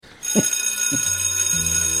What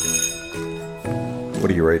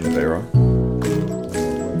are you reading there, Ryan?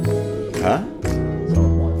 Huh?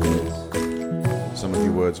 Some of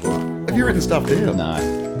your words what? Have you written stuff down? No.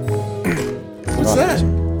 What's that?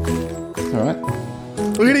 All right.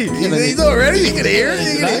 Look at him. He's not ready. You can hear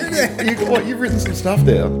it. You've written some stuff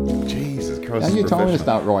down. Jesus Christ. Now you told me to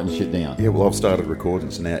start writing shit down. Yeah, well, I've started recording,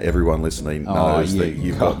 so now everyone listening knows that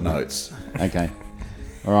you've got notes. Okay.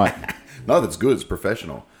 All right. No, that's good. It's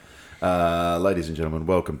professional. Ladies and gentlemen,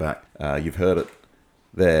 welcome back. You've heard it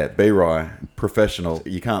there. B-Rye, professional.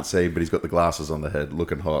 You can't see him, but he's got the glasses on the head,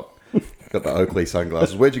 looking hot. Got the Oakley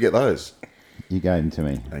sunglasses. Where'd you get those? You gave them to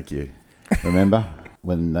me. Thank you. Remember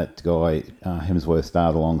when that guy Hemsworth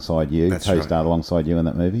starred alongside you? That's co-starred right. alongside you in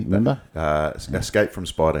that movie. Remember? Escape from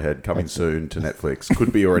Spiderhead, coming soon to Netflix.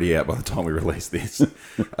 Could be already out by the time we release this.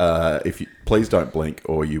 If you please don't blink,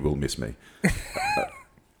 or you will miss me. We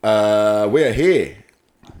are here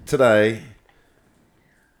today.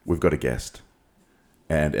 We've got a guest,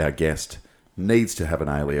 and our guest needs to have an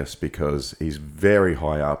alias because he's very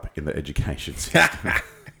high up in the education system.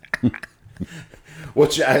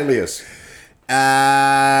 What's your alias?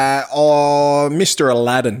 Mr.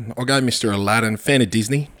 Aladdin. I'll go Mr. Aladdin. Fan of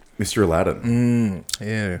Disney. Mr. Aladdin.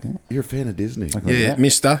 Yeah. You're a fan of Disney. Yeah.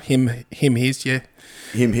 Mr. Him, his, yeah.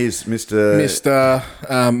 Him, his, Mr.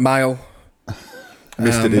 Male.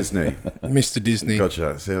 Mr. Disney. Mr. Disney.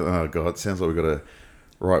 Gotcha. Oh, God. Sounds like we've got a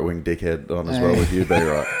right-wing dickhead on as well with you, be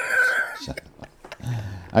right.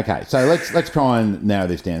 Okay, so let's try and narrow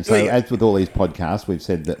this down. So, as with all these podcasts, we've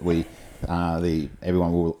said that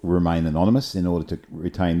everyone will remain anonymous in order to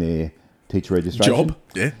retain their teacher registration. Job.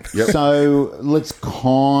 Yeah. Yep. So let's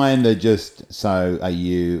kind of just. So,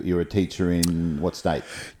 you're a teacher in what state?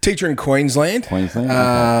 Teacher in Queensland. Queensland.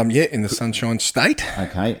 Okay. Yeah, in the Sunshine State.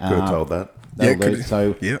 Okay. Could have told that. That'll Yeah, do.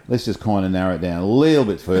 So yep. let's just kind of narrow it down a little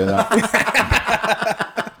bit further.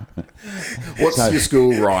 What's your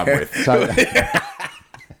school rhyme with?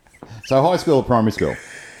 So high school or primary school?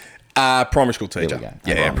 Primary school teacher. There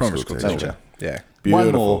we go. Yeah, primary school school teacher. teacher. Yeah.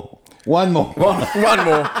 Beautiful. One more. One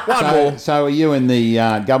more. So are you in the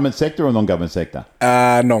government sector or non-government sector?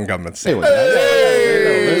 Non-government There we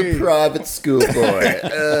sector. go. Private school boy.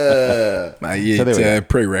 Mate, yeah, So there it's we a go.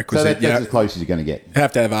 prerequisite. So that's You as close as you're going to get.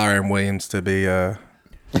 have to have R.M. Williams to be going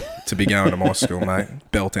to my school, mate.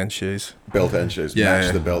 Belt and shoes. Belt and shoes. Yeah.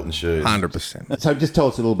 Match the belt and shoes. 100%. So just tell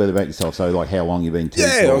us a little bit about yourself. So like how long you've been teaching?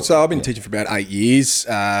 Yeah, so I've been teaching for about 8 years,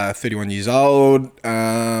 31 years old.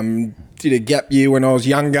 Did a gap year when I was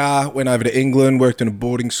younger, went over to England, worked in a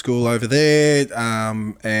boarding school over there,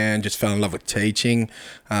 and just fell in love with teaching.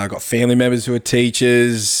 Got family members who are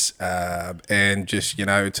teachers, and just,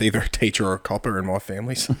 it's either a teacher or a copper in my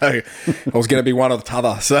family. So I was going to be one or the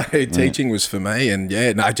other. So teaching was for me, and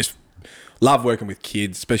just love working with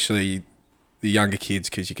kids, especially the younger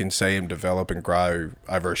kids, because you can see them develop and grow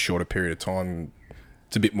over a shorter period of time.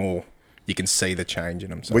 It's a bit more, you can see the change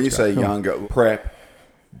in them. So When you it's say great. younger, prep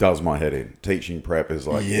does my head in. Teaching prep is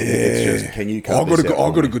like, it's just, can you cut I this out got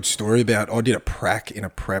for a me? good story about. I did a prac in a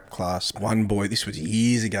prep class. One boy, this was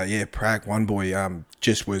years ago. Yeah, prac. One boy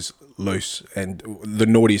just was loose, and the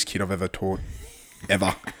naughtiest kid I've ever taught,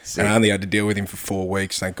 ever. And I only had to deal with him for 4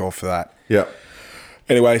 weeks. Thank God for that. Yeah.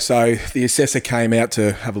 Anyway, so the assessor came out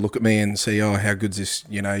to have a look at me and see, how good's this,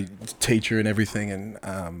 teacher and everything.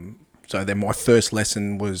 And so then my first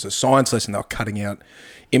lesson was a science lesson. They were cutting out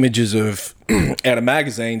images of, out of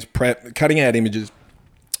magazines, cutting out images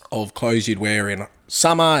of clothes you'd wear in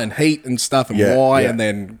summer and heat and stuff, and why, and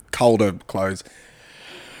then colder clothes.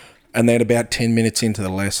 And then about 10 minutes into the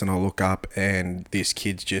lesson, I look up and this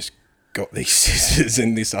kid's just got these scissors,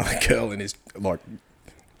 and this other girl in his,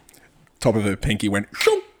 top of her pinky went,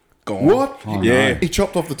 shoop, gone. What? Oh, Yeah. no. He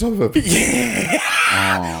chopped off the top of it.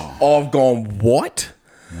 I've gone, what?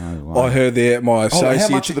 No way. I heard my associate. How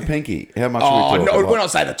much of the pinky? How much Oh, are we talking no, when I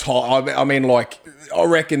say the top, I mean, I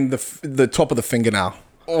reckon the top of the fingernail.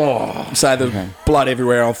 Oh, so there's blood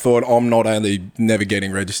everywhere. I thought, I'm not only never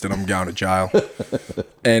getting registered, I'm going to jail.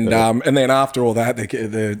 And then after all that,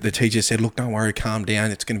 the teacher said, look, don't worry, calm down,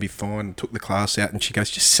 it's going to be fine. Took the class out, and she goes,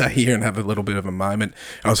 just stay here and have a little bit of a moment.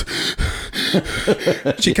 I was,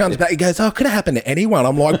 she comes back, and goes, oh, it could have happened to anyone.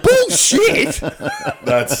 I'm like, bullshit.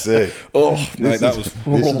 That's sick. Oh, mate, that was.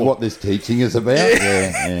 This is what this teaching is about.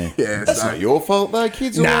 Yeah. Yeah, That's not your fault, though.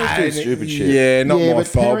 Kids always do stupid shit. Yeah, not my but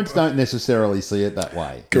fault. parents don't necessarily see it that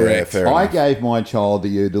way. Correct. Yeah, fair I enough. gave my child to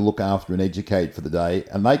you to look after and educate for the day,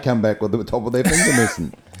 and they come back with the top of their finger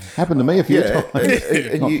missing. Happened to me a few times.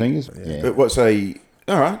 and Not you- fingers. Yeah. But what say?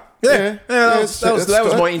 All right. Yeah, that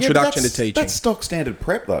was my introduction to that's- teaching. That's stock standard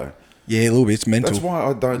prep, though. Yeah, a little bit. It's mental. That's why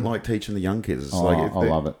I don't like teaching the young kids. It's Oh, like if I they-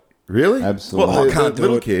 love it. Really? Absolutely. Well, I can't do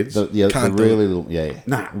little it. kids. The Can't do really it. little,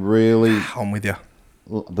 Nah. really, I'm with you.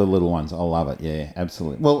 the little ones. I love it. Yeah,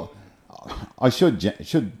 absolutely. Well, I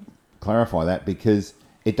should clarify that because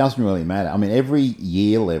it doesn't really matter. I mean, every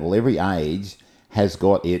year level, every age has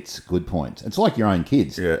got its good points. It's like your own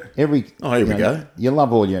kids. Yeah. Here we go. You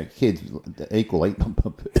love all your kids equally.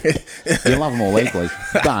 You love them all equally,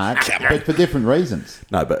 but for different reasons.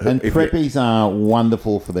 No, but and if preppies are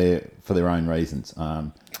wonderful for their own reasons.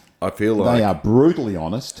 I feel like They are brutally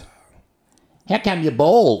honest. How come you're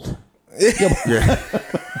bald? Yeah.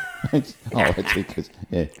 That's because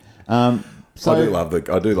So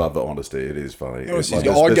I do love the honesty. It is funny. Honestly, Like,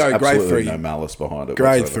 I'd there's go grade absolutely 3. no malice behind it.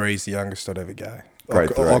 Grade whatsoever. 3 is the youngest I'd ever go.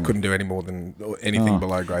 Grade 3. I couldn't do any more than anything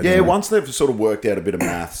below grade 3. Yeah, once they've sort of worked out a bit of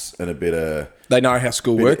maths and a bit of They know how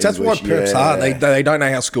school Bit of works. That's what English, preps yeah. are. They don't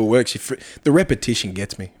know how school works. The repetition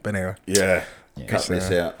gets me. But anyway. yeah. Cut this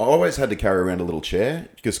out. I always had to carry around a little chair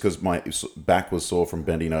just because my back was sore from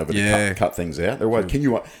bending over to cut things out. They're like, can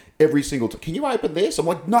you every single time? Can you open this? I'm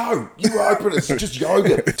like, no, you open it. It's just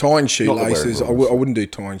yoga. Tying shoelaces. I rules. wouldn't do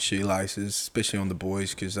tying shoelaces, especially on the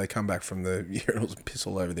boys, because they come back from the urinals and piss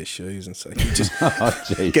all over their shoes, and so you just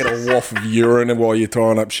get a waft of urine while you're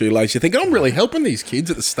tying up shoelaces. You think, I'm really helping these kids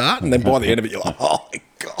at the start, and then by the end of it, you're like, oh my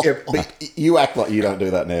god. Yeah, but you act like you don't do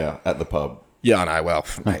that now at the pub. Yeah, I know. Well,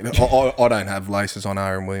 mate, I don't have laces on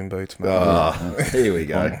R and William boots, mate. Here we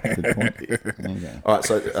go. good point. There you go. All right,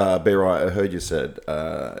 so B. Right, I heard you said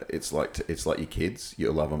it's like your kids.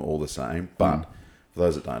 You love them all the same. But for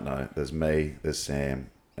those that don't know, there's me, there's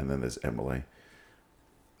Sam, and then there's Emily.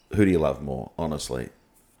 Who do you love more, honestly,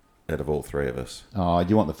 out of all three of us? Oh, do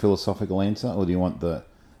you want the philosophical answer, or do you want the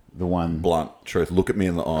one Blunt truth. Look at me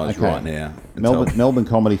in the eyes Okay. right now. And tell me. Melbourne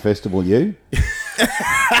Comedy Festival? You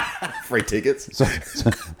Free tickets.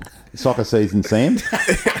 soccer season, Sam,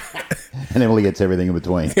 and Emily gets everything in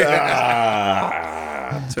between.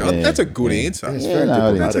 That's a good answer. Yeah,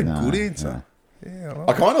 no, That's a no, good no. answer.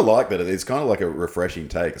 I kind of like that. It's kind of like a refreshing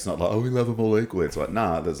take. It's not like, oh, we love them all equally. It's like,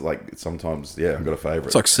 nah, there's like sometimes, I've got a favourite.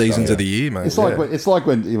 It's like seasons of the year, mate. It's like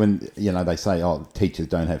when they say, oh, teachers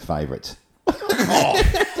don't have favourites.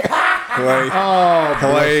 Oh,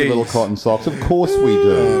 bless your little cotton socks. Of course we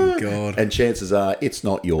do. Oh, God. And chances are it's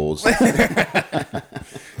not yours.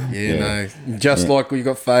 No. Just like we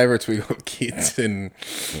got favourites, we got kids, and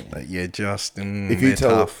if you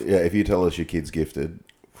tell us your kid's gifted,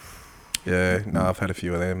 I've had a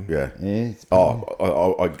few of them. yeah. Yeah,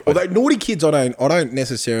 Although naughty kids, I don't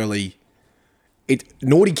necessarily.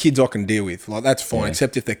 Naughty kids I can deal with, like that's fine,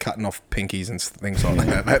 except if they're cutting off pinkies and things like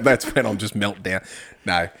that. That's when I'll just melt down.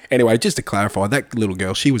 No, anyway, just to clarify, that little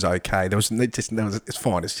girl, she was okay. It's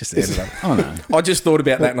fine. It's just ended up. Oh no. I just thought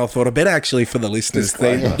about that, and I thought I better actually for the listeners.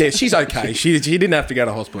 She's okay. She didn't have to go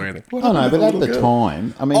to hospital or anything. Oh no, but at the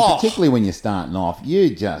time, I mean, particularly when you're starting off,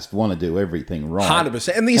 you just want to do everything right.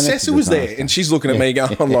 100%. And the that's assessor a was there, disaster. and she's looking at me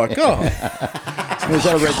going, I'm like, Was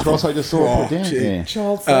that a Red Cross I just saw put down? gee. Yeah.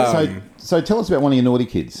 Child So tell us about one of your naughty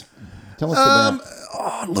kids. Tell us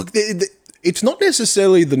about. look, it's not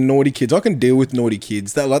necessarily the naughty kids. I can deal with naughty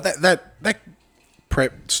kids. That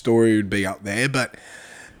prep story would be up there, but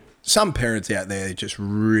some parents out there just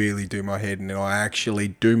really do my head, and I actually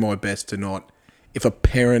do my best to not. If a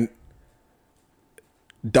parent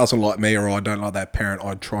doesn't like me or I don't like that parent,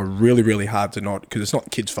 I try really, really hard to not, because it's not the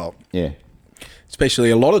kid's fault. Yeah.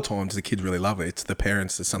 Especially a lot of times the kids really love it. It's the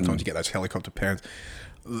parents that sometimes you get those helicopter parents.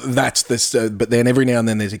 That's this, but then every now and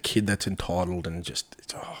then there's a kid that's entitled and just,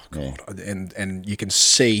 and you can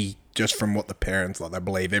see just from what the parents like. They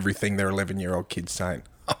believe everything their 11-year-old kid's saying.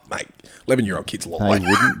 Oh, mate, 11-year-old kids lie. They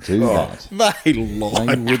wouldn't do that. They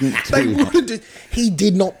lie. They wouldn't do that. He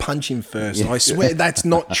did not punch him first. I swear that's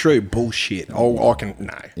not true. Bullshit. I can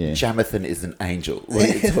no. Yeah. Jonathan is an angel. What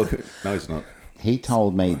are you talking? No, he's not. He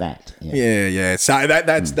told me that. Yeah. So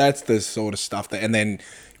that's the sort of stuff that, and then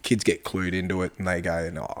kids get clued into it, and they go,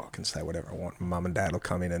 "No, I can say whatever I want." Mum and Dad will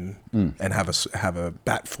come in and have a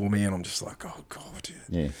bat for me, and I'm just like, "Oh God."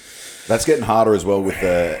 Yeah. That's getting harder as well with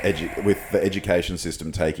the education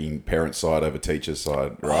system taking parent side over teacher's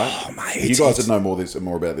side, right? Oh, mate, you guys would know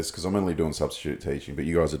more about this because I'm only doing substitute teaching, but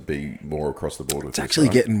you guys would be more across the board with It's this, actually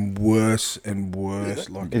right? getting worse and worse.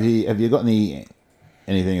 Like, Have you got anything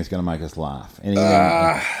that's going to make us laugh?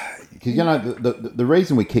 Because the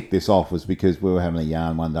reason we kicked this off was because we were having a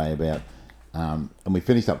yarn one day about, and we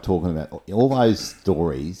finished up talking about all those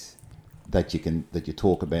stories that you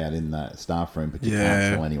talk about in the staff room, but you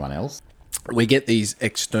can't tell anyone else. we get these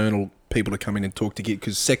external people to come in and talk to kids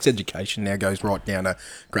because sex education now goes right down to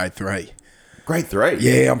grade 3. Grade 3?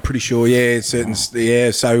 Yeah, I'm pretty sure. Yeah, certain.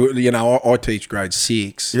 Yeah, so I teach grade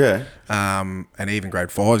 6. Yeah. And even grade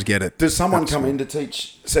 5s get it. Does someone come in to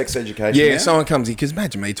teach sex education? Yeah, now? someone comes in, because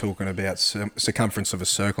imagine me talking about circumference of a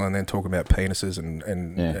circle and then talking about penises and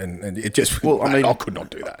it just. Well, I mean, I could not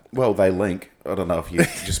do that. Well, they link. I don't know if you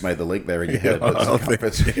just made the link there in your head. But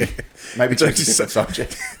circumference. Maybe It's change a actually different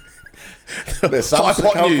subject. There's some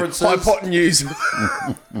circumferences. Hypotenuse.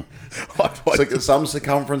 Some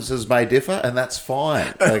circumferences may differ, and that's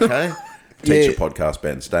fine. Okay. Teacher podcast,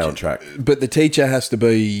 Ben. Stay on track. But the teacher has to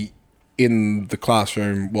be in the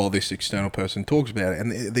classroom while this external person talks about it.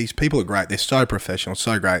 And these people are great. They're so professional,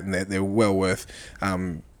 so great, and they're well worth,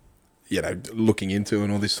 looking into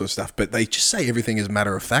and all this sort of stuff. But they just say everything as a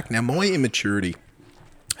matter of fact. Now, my immaturity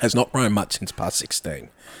has not grown much since past 16.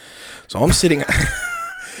 So I'm sitting...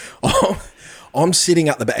 I'm sitting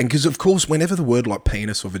at the back, and because of course, whenever the word like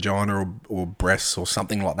penis or vagina or breasts or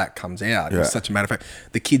something like that comes out, it's such a matter of fact,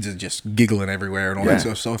 the kids are just giggling everywhere and all that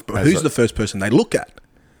sort of stuff. But who's the first person they look at?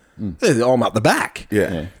 I'm up the back.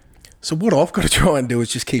 Yeah. So what I've got to try and do is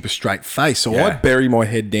just keep a straight face. So I bury my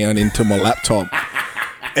head down into my laptop,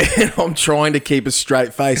 and I'm trying to keep a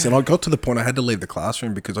straight face. And I got to the point I had to leave the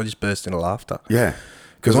classroom because I just burst into laughter. Yeah.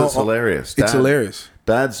 Because it's hilarious. It's hilarious.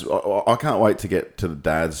 Dad's, I can't wait to get to the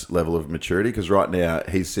dad's level of maturity, because right now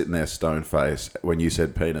he's sitting there stone faced when you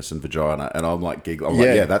said penis and vagina, and I'm like giggling. I'm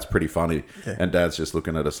like, yeah, that's pretty funny. Yeah. And Dad's just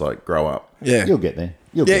looking at us like, grow up. Yeah. You'll get there.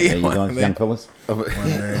 You'll get there, you guys, young fellas.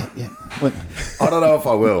 Yeah. I don't know if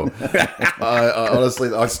I will. I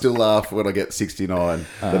honestly, I still laugh when I get 69,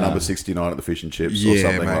 the number 69 at the fish and chips or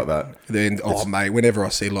something like that. Then, mate, whenever I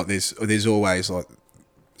see like this, there's always like,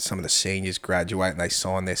 some of the seniors graduate and they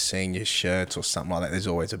sign their senior shirts or something like that. There's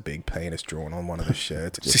always a big penis drawn on one of the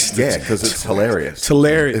shirts. Because it's hilarious. It's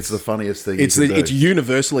hilarious. It's the funniest thing. It's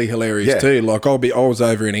universally hilarious too. Like I was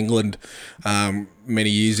over in England many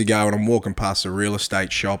years ago, and I'm walking past a real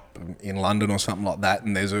estate shop in London or something like that,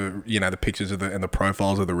 and there's the pictures of and the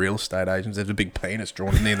profiles of the real estate agents. There's a big penis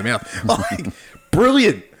drawn near the mouth. Like,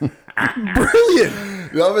 brilliant. Brilliant.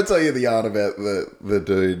 I'm going to tell you the yarn about the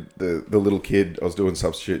dude, the little kid. I was doing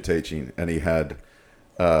substitute teaching, and he had,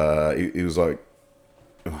 he was like,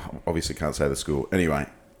 obviously can't say the school. Anyway,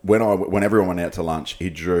 when everyone went out to lunch, he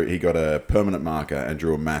got a permanent marker and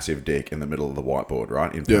drew a massive dick in the middle of the whiteboard,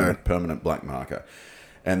 right? In permanent black marker.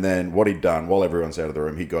 And then what he'd done, while everyone's out of the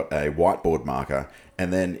room, he got a whiteboard marker,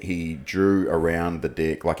 and then he drew around the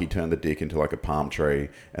dick, like he turned the dick into like a palm tree,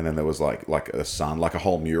 and then there was like a sun, like a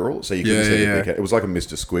whole mural, so you couldn't see the dick. It was like a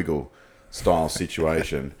Mr. Squiggle style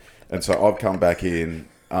situation. And so I've come back in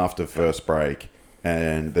after first break,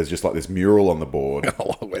 and there's just like this mural on the board. I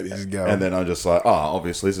love where this is going. And then I'm just like,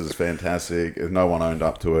 obviously this is fantastic. No one owned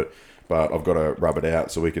up to it, but I've got to rub it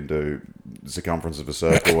out so we can do circumference of a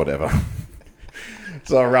circle or whatever.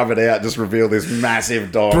 So I rub it out, just reveal this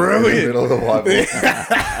massive dog in the middle of the whiteboard.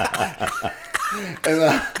 And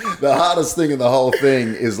the hardest thing in the whole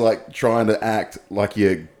thing is like trying to act like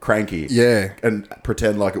you're cranky. Yeah. And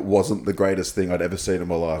pretend like it wasn't the greatest thing I'd ever seen in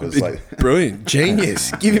my life. It's like brilliant.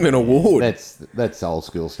 Genius. Give him an award. That's old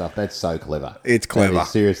school stuff. That's so clever. It's clever. That is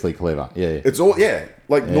seriously clever. Yeah. It's all,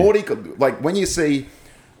 naughty, like when you see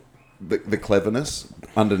the cleverness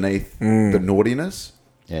underneath the naughtiness.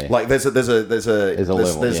 Yeah. Like there's a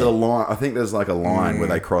level, line. I think there's like a line where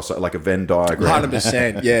they cross like a Venn diagram.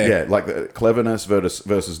 100%. Yeah. Yeah, like the cleverness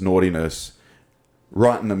versus naughtiness,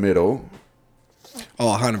 right in the middle.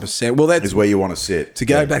 Oh, 100%. Well, that's where you want to sit. To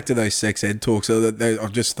go back to those sex ed talks,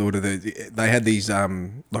 I've just thought of they had these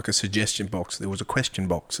like a suggestion box. There was a question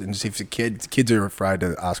box, and if the kids are afraid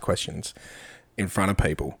to ask questions in front of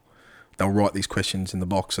people, they'll write these questions in the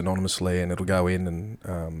box anonymously, and it'll go in.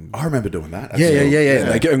 And I remember doing that.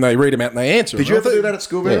 Yeah. They read them out and they answer. Did you ever do that at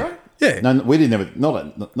school, Barry? Yeah. No, we didn't ever.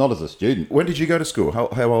 Not as a student. When did you go to school?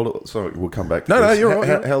 How old? Sorry, we'll come back to this. No, you're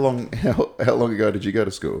right. How long ago did you go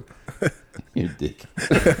to school? You dick.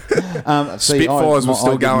 Spitfires were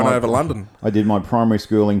still going over London. I did my primary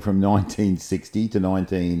schooling from 1960 to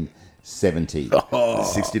 1970.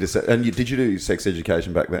 60 to 70. And did you do sex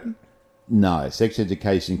education back then? No, sex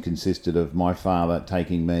education consisted of my father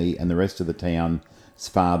taking me and the rest of the town's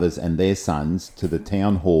fathers and their sons to the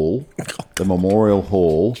town hall, the memorial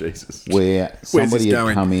hall, where somebody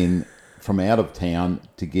had come in from out of town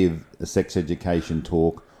to give a sex education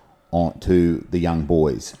talk to the young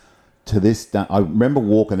boys. To this day, I remember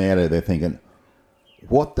walking out of there thinking,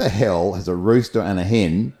 what the hell has a rooster and a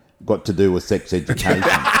hen got to do with sex education?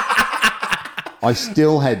 I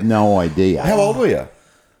still had no idea. How old were you?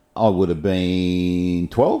 I would have been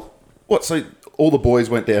 12. What? So all the boys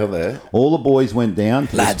went down there. All the boys went down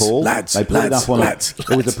to this hall. They put it up on it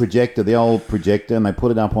was a projector, the old projector, and they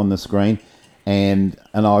put it up on the screen. And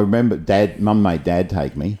I remember Mum made Dad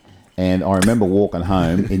take me, and I remember walking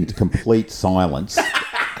home in complete silence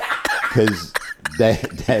because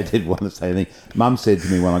Dad didn't want to say anything. Mum said to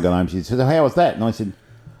me when I got home, she said, "How was that?" And I said,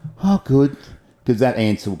 "Oh, good," because that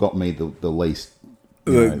answer got me the least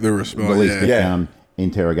the response, the least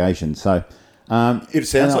interrogation. So. It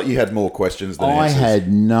sounds like you had more questions than I answers.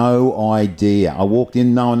 had no idea. I walked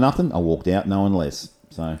in knowing nothing. I walked out knowing less.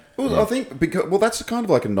 So, I think that's kind of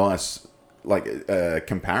like a nice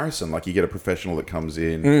comparison. Like you get a professional that comes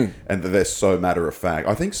in and they're so matter of fact.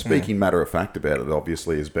 I think speaking matter of fact about it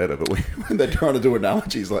obviously is better. But when they're trying to do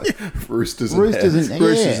analogies like roosters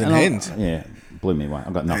and hens, yeah. Blew me away.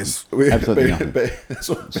 I've got nothing. Absolutely nothing.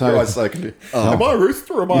 So I say, am I a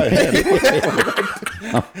rooster or am I a hen?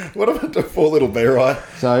 What about the poor little bear eye?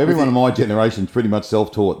 So everyone in my generation's pretty much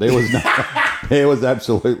self-taught. There was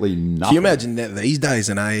absolutely nothing. Can you imagine that these days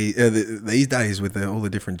with all the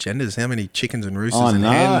different genders? How many chickens and roosters and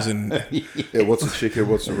hens and what's a chicken?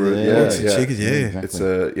 What's a rooster? Yeah, what's a chicken? Yeah, exactly. It's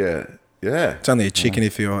a It's only a chicken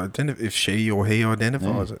if she or he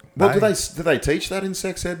identifies it. Well, do they teach that in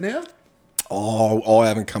sex ed now? Oh, I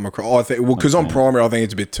haven't come across. I think because on primary, I think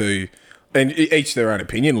it's a bit too. And each their own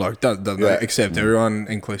opinion, like doesn't they accept everyone,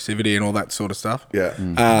 inclusivity, and all that sort of stuff. Yeah.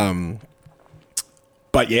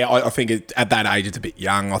 But yeah, I think at that age it's a bit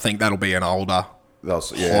young. I think that'll be an older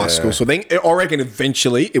high school. So I reckon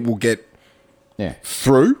eventually it will get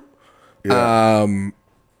through. Yeah.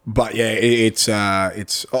 But yeah, it's. I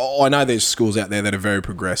know there's schools out there that are very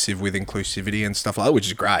progressive with inclusivity and stuff like that, which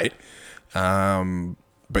is great.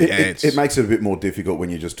 But it makes it a bit more difficult when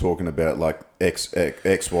you're just talking about like X,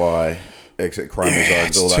 Y, X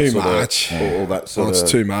chromosomes, all that too sort much. of, all that sort of. It's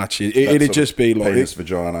too much. It'd just be like penis,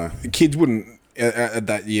 vagina. Kids wouldn't at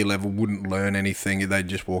that year level wouldn't learn anything. They'd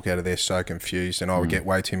just walk out of there so confused, and I would get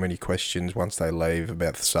way too many questions once they leave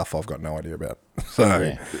about the stuff I've got no idea about.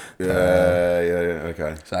 So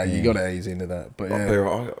Okay. So you got to ease into that. But I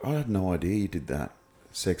had no idea you did that.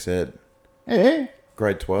 Sex ed. Yeah.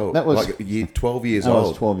 Grade 12. That was 12 years I old.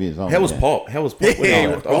 was 12 years old. How was Pop? How was Pop when I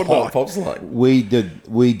left? I wonder what Pop's like. We did.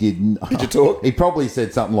 Did you talk? He probably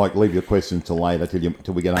said something like, "Leave your questions till later,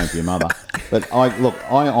 till we get home to your mother." But I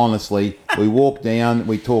honestly, we walked down.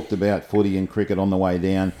 We talked about footy and cricket on the way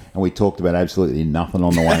down, and we talked about absolutely nothing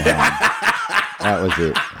on the way home. That was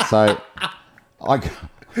it. So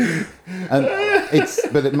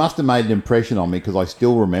but it must have made an impression on me because I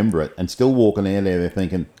still remember it, and still walking out there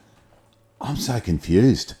thinking, I'm so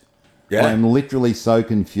confused. Yeah. I'm literally so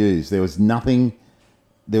confused. There was nothing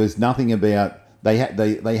about they had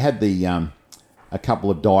the a couple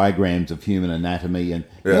of diagrams of human anatomy and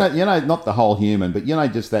you know not the whole human, but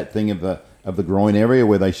just that thing of the groin area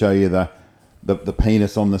where they show you the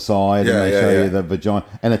penis on the side and they show you the vagina,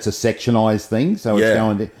 and it's a sectionized thing, so it's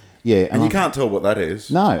going to and you can't tell what that is.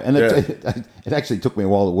 No, and it actually took me a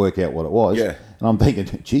while to work out what it was. Yeah. And I'm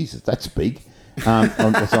thinking, Jesus, that's big.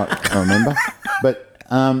 That's what I remember. But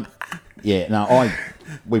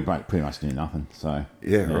we pretty much knew nothing. So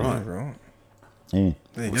Right. Yeah.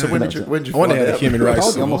 So when did you I find wonder how the out? human I race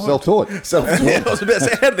told you, I'm survived. self-taught. I was about to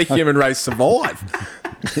say, how did the human race survive?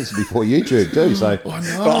 This is before YouTube too. So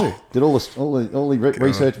did all the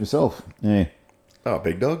research myself. Yeah. Oh,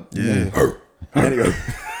 big dog. Yeah. Anyway,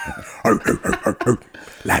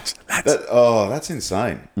 Lads. that's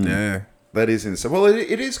insane. Yeah. That is insane. Well,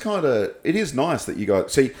 it is nice that you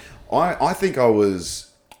guys see. I think I was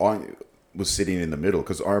sitting in the middle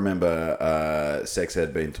because I remember sex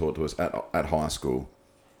ed being taught to us at high school,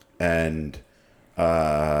 and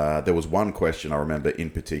there was one question I remember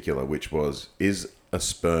in particular, which was, "Is a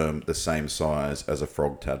sperm the same size as a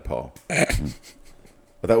frog tadpole?"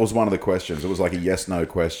 That was one of the questions. It was like a yes/no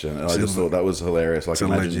question, and I just thought that was hilarious. Like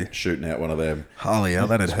imagine shooting out one of them. Holy hell,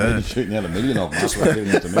 that'd hurt. Shooting out a million of them. Just shooting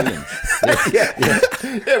out a million.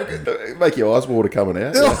 Yeah, make your eyes water coming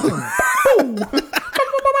out. Like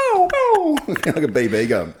a BB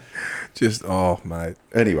gun. Just mate.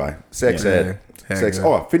 Anyway, sex ed. Sex.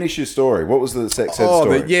 Finish your story. What was the sex ed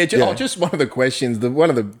story? Just one of the questions.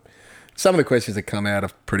 Some of the questions that come out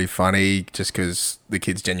are pretty funny just because the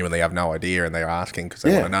kids genuinely have no idea and they're asking because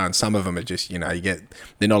they want to know. And some of them are just, they're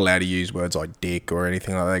not allowed to use words like dick or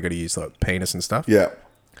anything like that. They got to use like penis and stuff. Yeah.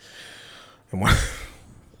 And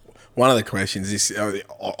one of the questions is,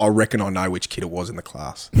 I reckon I know which kid it was in the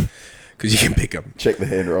class because you can pick them. Check the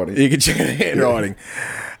handwriting. You can check the handwriting.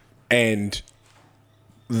 And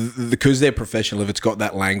because they're professional, if it's got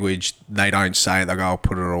that language, they don't say it. They go, I'll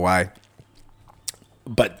put it away.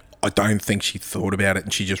 But I don't think she thought about it,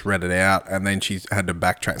 and she just read it out, and then she had to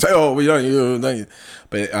backtrack and say, "Oh, well, you don't."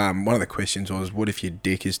 But one of the questions was, "What if your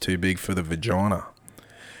dick is too big for the vagina?"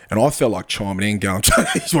 And I felt like chiming in, going,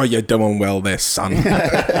 "Well, you're doing well there, son."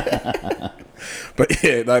 But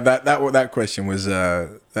yeah, that question was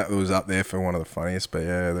that was up there for one of the funniest. But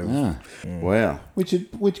yeah, Wow.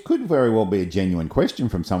 Which could very well be a genuine question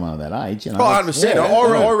from someone of that age. You know, 100%. Yeah.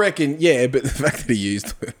 I reckon, yeah. But the fact that he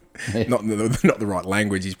used not the right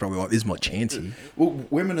language, he's probably like, "This is my chance here." Well,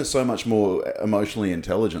 women are so much more emotionally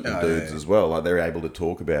intelligent than dudes as well. Like, they're able to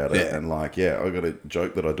talk about it. Yeah. And like, I got a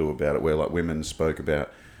joke that I do about it where like women spoke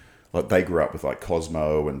about, like, they grew up with like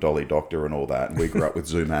Cosmo and Dolly Doctor and all that, and we grew up with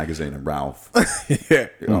Zoo Magazine and Ralph. Yeah.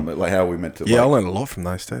 You know, like how we meant to. Yeah, I like, learned a lot from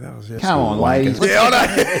those two. That was Come on, ladies. Yeah, I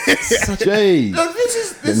know. Jeez. No,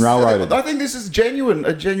 this Getting railroaded. I think this is a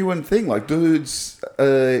genuine thing. Like, dudes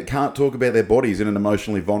can't talk about their bodies in an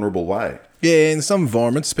emotionally vulnerable way. Yeah, in some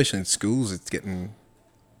environments, especially in schools, it's getting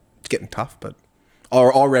tough. But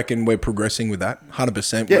I reckon we're progressing with that,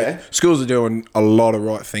 100%. Yeah. Schools are doing a lot of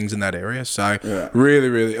right things in that area. So Yeah. really,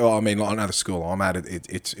 really, I mean, like another school I'm at,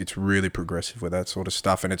 it's really progressive with that sort of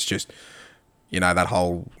stuff. And it's just, that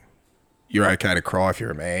whole, you're okay to cry if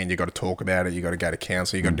you're a man. You got to talk about it. You got to go to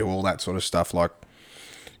counsel. You got to do all that sort of stuff. Like,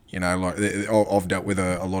 like I've dealt with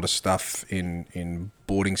a lot of stuff in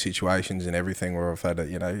boarding situations and everything where I've had to,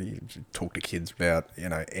 you talk to kids about,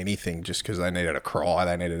 anything just because they needed to cry,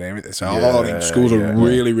 they needed everything. So I think schools are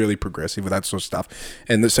really, really progressive with that sort of stuff.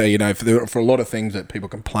 And so, for a lot of things that people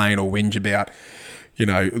complain or whinge about,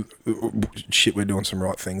 shit, we're doing some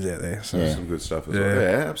right things out there. So Some good stuff as well.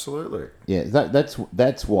 Yeah, absolutely. Yeah,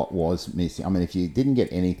 that's what was missing. I mean, if you didn't get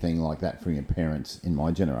anything like that from your parents in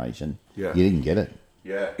my generation, you didn't get it.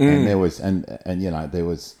 Yeah. And there was, and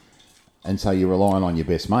so you're relying on your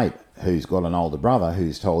best mate who's got an older brother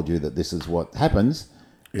who's told you that this is what happens,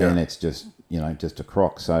 and it's just just a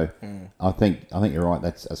crock. So I think you're right.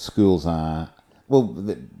 That's schools are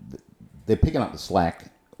they're picking up the slack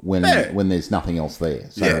when there's nothing else there.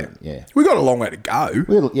 So we got a long way to go.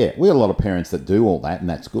 we have a lot of parents that do all that, and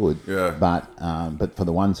that's good. Yeah. But for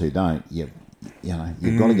the ones who don't, you've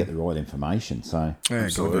got to get the right information. So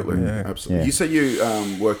Absolutely. Absolutely. You said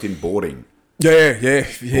you worked in boarding. Yeah.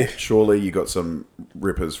 Surely you got some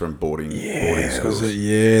rippers from boarding schools.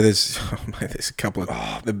 There's a couple of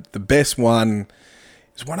the best one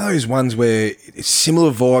is one of those ones where it's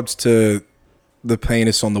similar vibes to the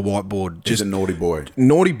penis on the whiteboard. Just a naughty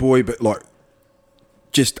boy, but like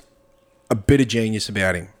just a bit of genius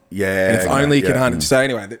about him. Yeah. And if only you can hunt it. So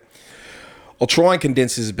anyway, I'll try and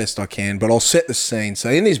condense this as best I can, but I'll set the scene.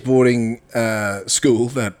 So in this boarding school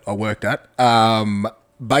that I worked at,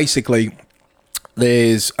 basically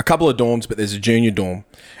there's a couple of dorms, but there's a junior dorm,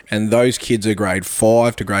 and those kids are grade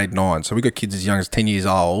 5 to grade 9. So we've got kids as young as 10 years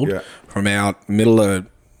old from out middle of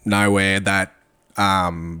nowhere that,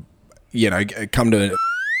 come to...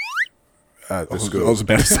 I was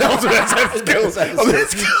about to say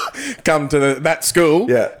come to that school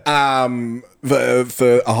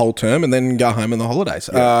for a whole term and then go home on the holidays.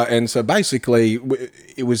 And so basically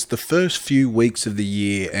it was the first few weeks of the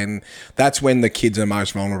year, and that's when the kids are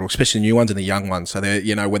most vulnerable, especially the new ones and the young ones. So they're,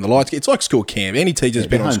 when the lights, it's like school camp. Any teacher's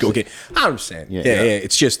been on school camp, 100%. Yeah.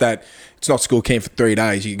 It's just that it's not school camp for 3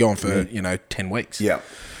 days. You're going for 10 weeks. Yeah.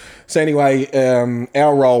 So anyway,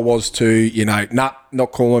 our role was to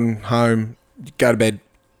not calling home. Go to bed,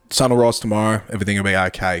 sun will rise tomorrow, everything will be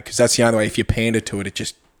okay. Because that's the only way. If you pander to it, it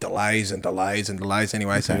just delays and delays and delays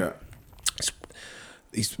anyway. So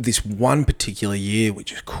this one particular year, we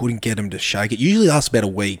just couldn't get them to shake it. Usually lasts about a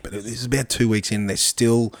week, but this is about 2 weeks in. They're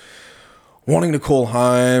still wanting to call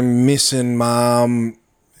home, missing mum,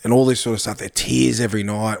 and all this sort of stuff. They're tears every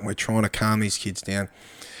night, and we're trying to calm these kids down.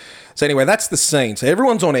 So anyway, that's the scene. So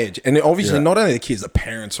everyone's on edge. And obviously not only the kids, the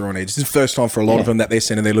parents are on edge. This is the first time for a lot of them that they're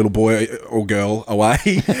sending their little boy or girl away.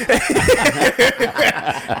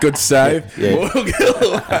 Good save. Yeah.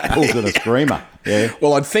 Pulls in a screamer. Yeah.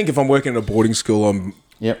 Well, I'd think if I'm working at a boarding school, I'm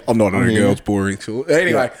not at a girls' boarding school.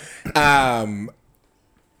 Anyway,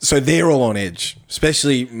 so they're all on edge,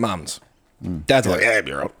 especially mums. Dad's like, yeah,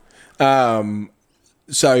 be right.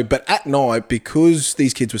 But at night, because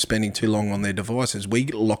these kids were spending too long on their devices, we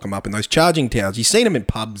lock them up in those charging towers. You've seen them in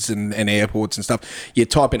pubs and airports and stuff. You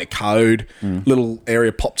type in a code, little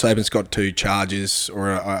area pops open, it's got 2 chargers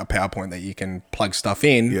or a PowerPoint that you can plug stuff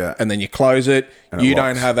in, and then you close it. You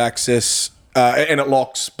don't have access, and it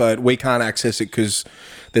locks, but we can't access it because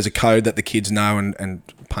there's a code that the kids know and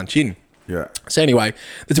punch in. Yeah. So anyway,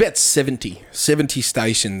 there's about 70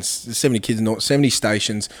 stations, 70 kids, 70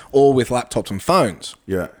 stations, all with laptops and phones.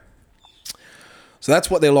 Yeah. So that's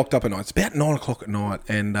what they're locked up at night. It's about 9 o'clock at night,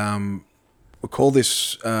 and we call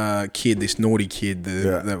this kid, this naughty kid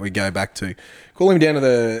that we go back to, call him down to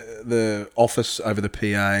the office over the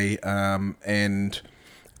PA, and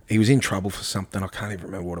he was in trouble for something. I can't even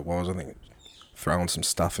remember what it was. I think throwing some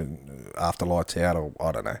stuff in after lights out, or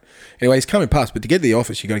I don't know. Anyway, he's coming past, but to get to the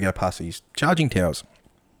office, you got to go past these charging towers.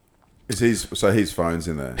 His phone's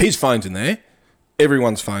in there? His phone's in there.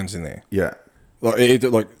 Everyone's phone's in there. Yeah.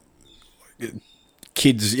 Like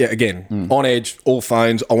kids, again, on edge, all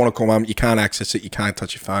phones. I want to call mum. You can't access it. You can't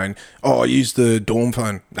touch your phone. Oh, I use the dorm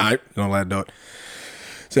phone. No, you're not allowed to do it.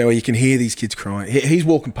 So you can hear these kids crying. He's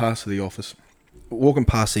walking past to the office, walking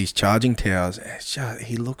past these charging towers.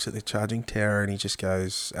 He looks at the charging tower and he just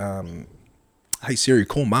goes, hey, Siri,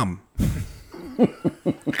 call mum.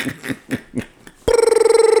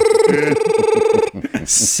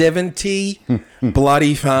 70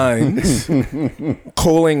 bloody phones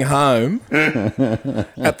calling home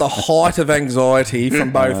at the height of anxiety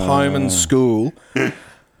from both home and school.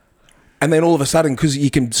 And then all of a sudden, because you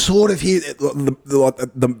can sort of hear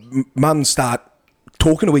the mums start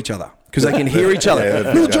talking to each other. Because they can hear each other.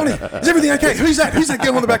 Little Johnny, is everything okay? Who's that? Who's that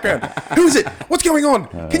girl in the background? Who is it? What's going on?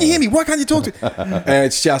 Can you hear me? Why can't you talk to me? And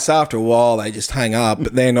it's just after a while, they just hang up.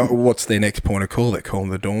 But then what's their next point of call? They call them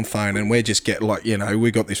the dorm phone. And we just get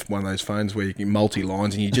we got this one of those phones where you can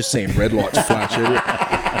multi-lines and you just see red lights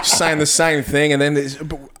flash. Saying the same thing. And then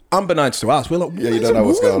unbeknownst to us, we're like, you don't know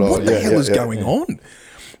what's going on. What the hell is going on?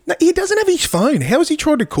 No, he doesn't have his phone. How has he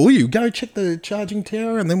tried to call you? Go check the charging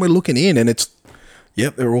tower. And then we're looking in and it's,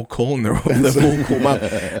 yep, they're all calling. They're all cool mum.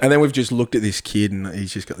 And then we've just looked at this kid, and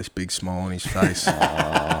he's just got this big smile on his face.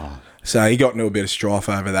 So he got into a bit of strife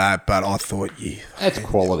over that. But I thought, that's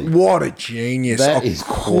quality. What a genius! That I is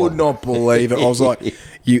could quality. not believe it. I was like,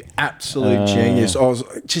 you absolute genius. I was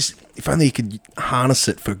just, if only he could harness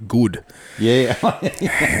it for good. Yeah.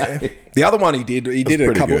 The other one he did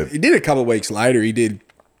a couple of weeks later. He did.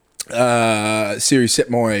 Siri set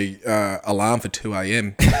my alarm for 2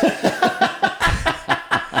 a.m.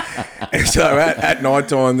 And so at night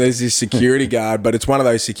time, there's this security guard, but it's one of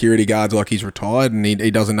those security guards like he's retired and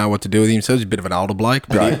he doesn't know what to do with him. So he's a bit of an older bloke.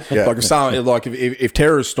 But Right, if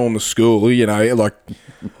terrorists storm the school, he's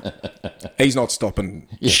not stopping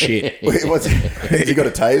shit. Wait, has he got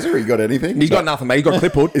a taser? He got anything? He's got nothing, mate. He's got a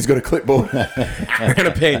clipboard. He's got a clipboard. And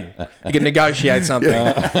a pen. He can negotiate something.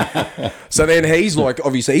 Yeah. So then he's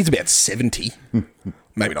obviously he's about 70.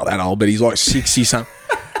 Maybe not that old, but he's like 60 something.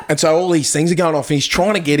 And so all these things are going off and he's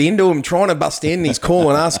trying to get into them, trying to bust in, and he's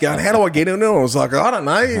calling us going, how do I get into them? I was like, I don't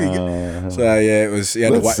know. So yeah, it was,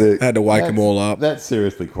 had to wake them all up. That's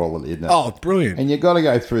seriously quality, isn't it? Oh, brilliant. And you've got to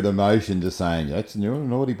go through the motion to saying, you're a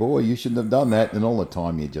naughty boy, you shouldn't have done that. And all the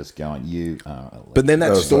time you're just going, you are. But then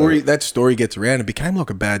that story gets around. It became like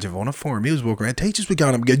a badge of honour for him. He was walking around. Teachers were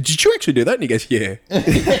going up and go, did you actually do that? And he goes, yeah. And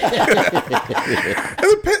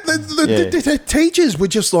the teachers were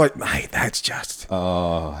just like, mate, that's just...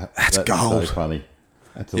 that's gold. So funny.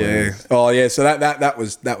 That's hilarious. Oh yeah. So that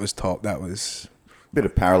was top. That was a bit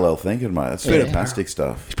of parallel thinking, mate. That's fantastic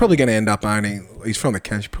stuff. He's probably going to end up owning. He's from the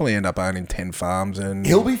country. Probably end up owning 10 farms, and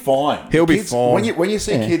he'll be fine. He'll be fine. When you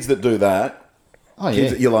see kids that do that,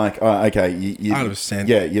 kids that you're like, oh, okay, you 100%.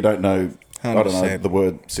 Yeah, you don't know. 100%. I don't know. The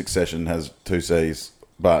word succession has 2 C's.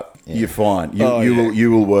 But you're fine.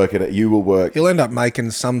 You will work at it. You will work. He'll end up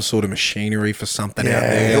making some sort of machinery for something out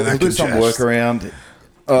there. He'll do some workaround.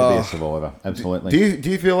 He'll be a survivor. Absolutely.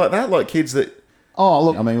 Do you feel like that? Like kids that... Oh,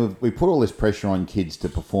 look, I mean, we put all this pressure on kids to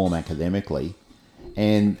perform academically.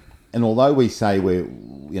 And although we say we're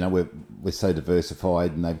so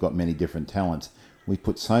diversified and they've got many different talents, we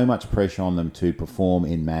put so much pressure on them to perform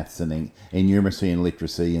in maths and in numeracy and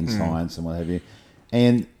literacy and science and what have you.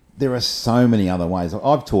 And there are so many other ways.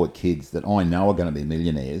 I've taught kids that I know are going to be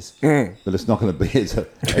millionaires, but it's not going to be as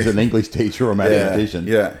an English teacher or mathematician.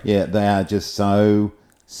 Yeah, they are just so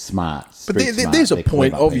smart. But there's a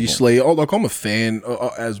point, obviously. Like I'm a fan,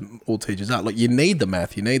 as all teachers are. Like you need the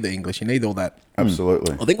math, you need the English, you need all that.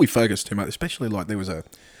 Absolutely. I think we focus too much, especially like there's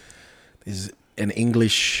an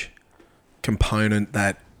English component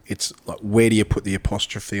that. It's like, where do you put the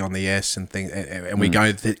apostrophe on the S and things? And we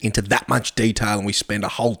go into that much detail and we spend a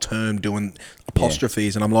whole term doing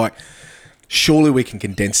apostrophes. And I'm like, surely we can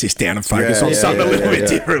condense this down and focus on something a little bit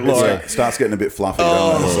different. Like, it starts getting a bit fluffy.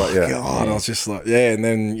 God, I was just like, and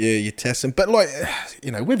then, you test them. But like,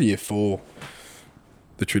 whether you're for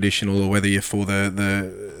the traditional or whether you're for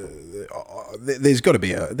there's got to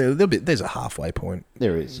be there's a halfway point.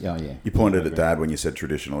 There is, yeah. You pointed at Dad when you said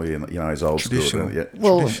traditional. He's old traditional. School.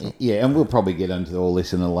 Well, and we'll probably get into all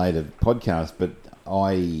this in a later podcast. But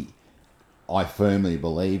I firmly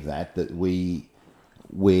believe that we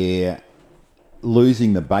we're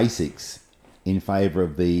losing the basics in favour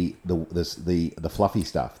of the fluffy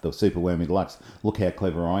stuff, the Super Whammy Deluxe. Look how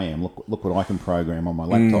clever I am. Look what I can program on my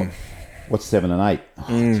laptop. What's 7 and 8? Oh,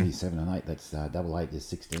 gee, 7 and 8. That's double 8 is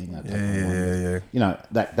 16. Yeah. You know,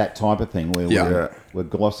 that type of thing where we're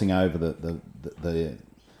glossing over the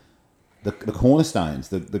cornerstones,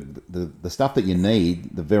 the stuff that you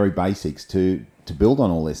need, the very basics to build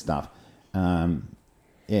on all this stuff.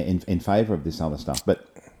 In favour of this other stuff, but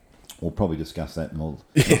we'll probably discuss that more.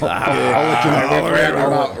 I'll let you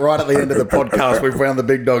know. Right at the end of the podcast, we found the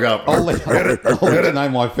big dog up. I'll let you know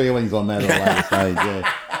my feelings on that at a later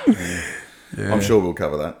stage. Yeah. I'm sure we'll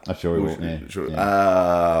cover that. I'm sure we will. Yeah. Sure.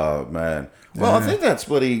 Yeah. Oh man. Well, I think that's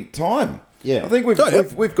bloody time. Yeah. I think we've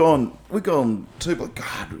gone too.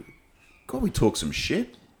 God, we talk some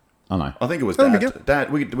shit. I know. I think it was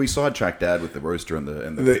Dad. We sidetracked Dad with the rooster and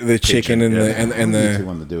the chicken and the. What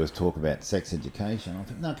wanted to do is talk about sex education. I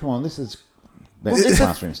think, no, come on, this is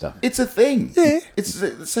classroom stuff. It's a thing. Yeah.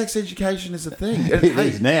 Sex education is a thing. It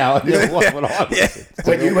is now.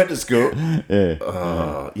 When you went to school, we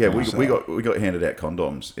we got handed out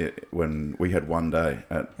condoms when we had one day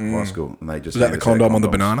at high school, and they just Was that the condom on the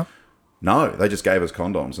banana? No, they just gave us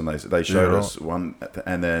condoms, and they showed us one,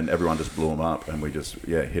 and then everyone just blew them up, and we just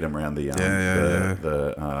hit them around the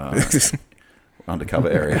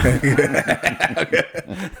undercover area.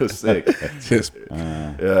 It was sick.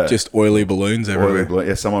 Just oily balloons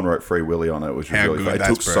everywhere. Someone wrote Free Willy on it, which was really funny. It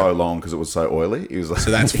took so long because it was so oily. It was like,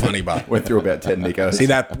 so that's funny, but went through about 10 Nikos. See,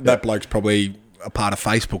 that bloke's probably a part of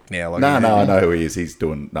Facebook now. No, I know who he is. He's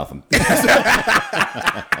doing nothing.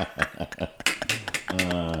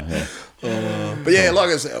 But yeah, like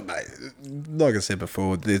I said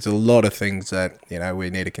before, there's a lot of things that we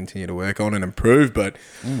need to continue to work on and improve. But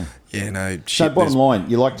So bottom line,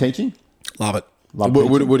 you like teaching? Love it.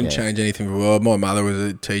 Teaching? Wouldn't change anything for the world. My mother was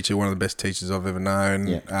a teacher, one of the best teachers I've ever known.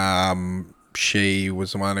 Yeah. She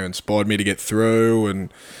was the one who inspired me to get through,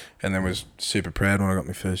 and then was super proud when I got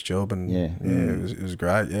my first job. And it was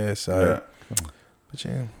great. Yeah, so. But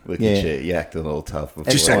Look at you. You acted all tough before.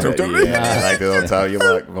 Just acted acted all tough. You're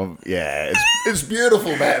like, well, it's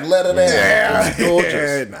beautiful, man. Let it out. Yeah, it's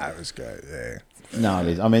gorgeous. No, it was great. Yeah. No, it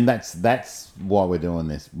is. I mean, that's why we're doing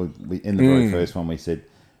this. We in the very first one, we said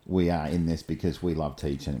we are in this because we love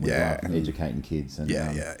teaching. We love educating kids. And,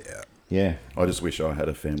 yeah. I just wish I had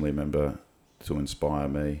a family member to inspire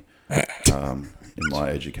me in my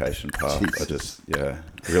education path. I just,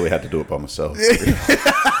 really had to do it by myself.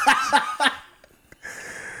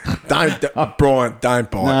 Bryan, don't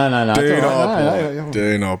bite. No.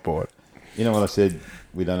 Do not bite. You know what I said?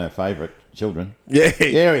 We don't have favourite children. Yeah.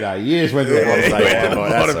 Yeah, we do. You just went through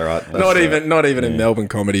That's all right. Not even in Melbourne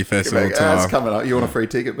Comedy Festival time. It's coming up. You want a free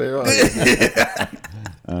ticket, be right?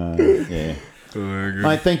 Yeah.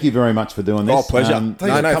 Mate, thank you very much for doing this. Oh, pleasure. Thanks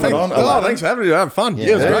for coming on. Thanks for having me. Having fun. Yeah,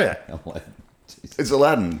 it was great. It's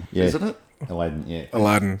Aladdin, isn't it? Aladdin, yeah.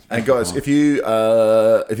 Aladdin. And guys, if you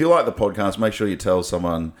like the podcast, make sure you tell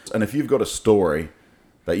someone. And if you've got a story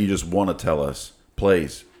that you just want to tell us,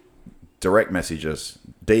 please direct message us,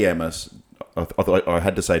 DM us. I thought I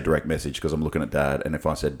had to say direct message because I'm looking at Dad, and if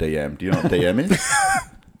I said DM, do you know what DM is?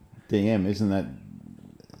 DM, isn't that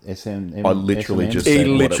SM? I literally just He said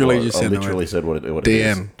literally what it was. just said I literally said what it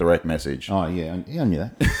DM. is. Direct message. Oh, yeah, I knew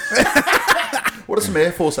that. What are some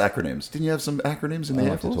Air Force acronyms? Didn't you have some acronyms in the Air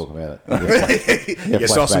I'd like Force? to talk about it. You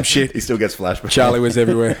saw some shit. He still gets flashbacks. Charlie was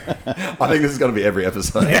everywhere. I think this is going to be every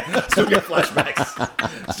episode. Still get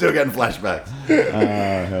flashbacks. Still getting flashbacks.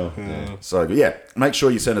 Hell. Yeah. So, make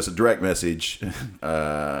sure you send us a direct message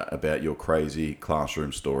about your crazy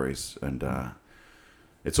classroom stories. And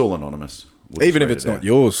it's all anonymous. Even if it's not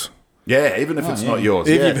yours. Yeah, even if it's not yours.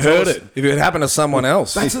 If you've heard it. If it happened to someone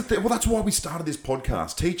else. That's the thing. Well, that's why we started this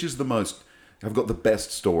podcast. Teachers have got the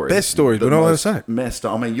best stories. Best stories, the we're not allowed to most say. Messed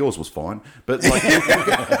up. I mean, yours was fine, but like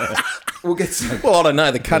we'll get some. Well, I don't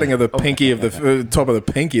know. The cutting of the pinky of the top of the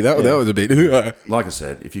pinky, that was a bit. Like I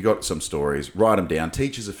said, if you got some stories, write them down.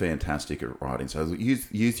 Teachers are fantastic at writing, so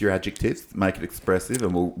use your adjectives, make it expressive,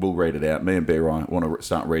 and we'll read it out. Me and B-Ryan want to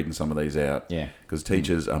start reading some of these out. Yeah, because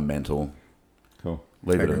teachers are mental. Cool.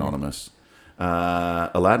 Leave it anonymous.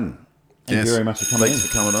 Aladdin. Thank you very much for coming Thanks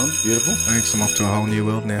for coming on. Beautiful. Thanks. I'm off to a whole new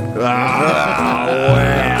world now. Wow.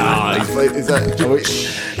 Is that...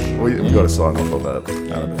 We've got to sign off on that.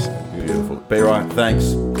 100%. Beautiful. B-Ryan,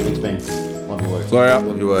 thanks. Thanks, Ben. Love your work. Sorry.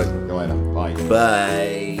 Love your work. Go later. Bye.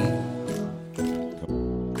 Bye.